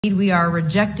We are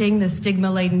rejecting the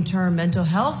stigma-laden term mental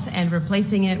health and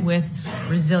replacing it with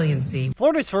resiliency.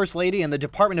 Florida's First Lady and the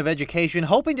Department of Education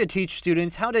hoping to teach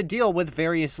students how to deal with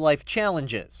various life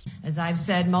challenges. As I've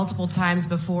said multiple times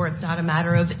before, it's not a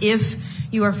matter of if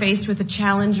you are faced with a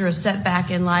challenge or a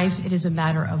setback in life, it is a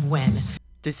matter of when.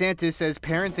 DeSantis says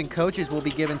parents and coaches will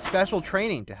be given special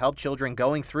training to help children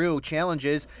going through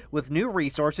challenges with new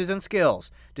resources and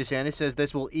skills. DeSantis says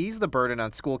this will ease the burden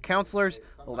on school counselors,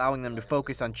 allowing them to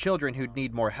focus on children who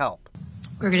need more help.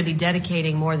 We're going to be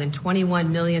dedicating more than $21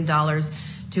 million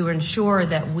to ensure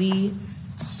that we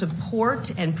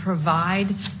support and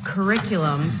provide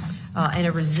curriculum and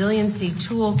a resiliency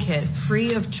toolkit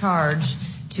free of charge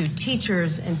to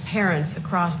teachers and parents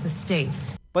across the state.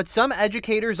 But some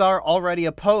educators are already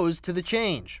opposed to the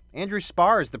change. Andrew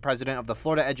Spar is the president of the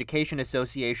Florida Education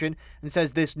Association and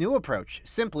says this new approach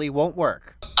simply won't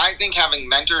work. I think having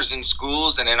mentors in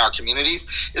schools and in our communities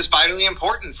is vitally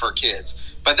important for kids.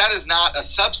 But that is not a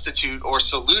substitute or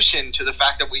solution to the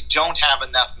fact that we don't have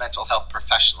enough mental health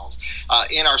professionals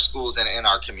in our schools and in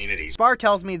our communities. Spar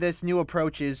tells me this new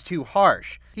approach is too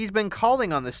harsh. He's been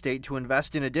calling on the state to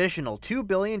invest an additional $2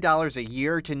 billion a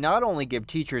year to not only give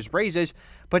teachers raises,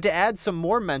 but to add some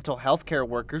more mental health care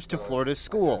workers to Florida's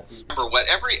schools. Remember, what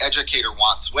every educator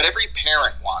wants, what every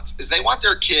parent wants, is they want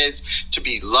their kids to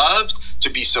be loved, to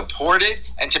be supported,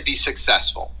 and to be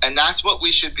successful. And that's what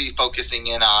we should be focusing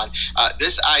in on.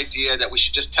 This idea that we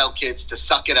should just tell kids to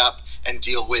suck it up and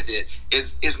deal with it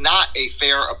is not a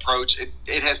fair approach.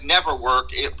 It has never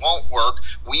worked. It won't work.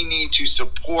 We need to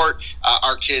support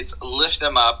our kids, lift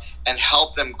them up, and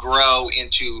help them grow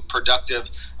into productive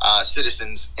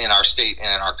citizens in our state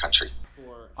and in our country.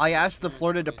 I asked the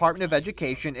Florida Department of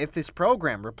Education if this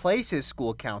program replaces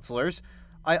school counselors.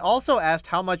 I also asked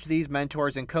how much these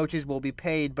mentors and coaches will be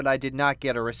paid, but I did not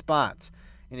get a response.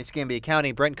 In Escambia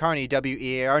County, Brent Carney,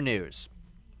 WEAR News.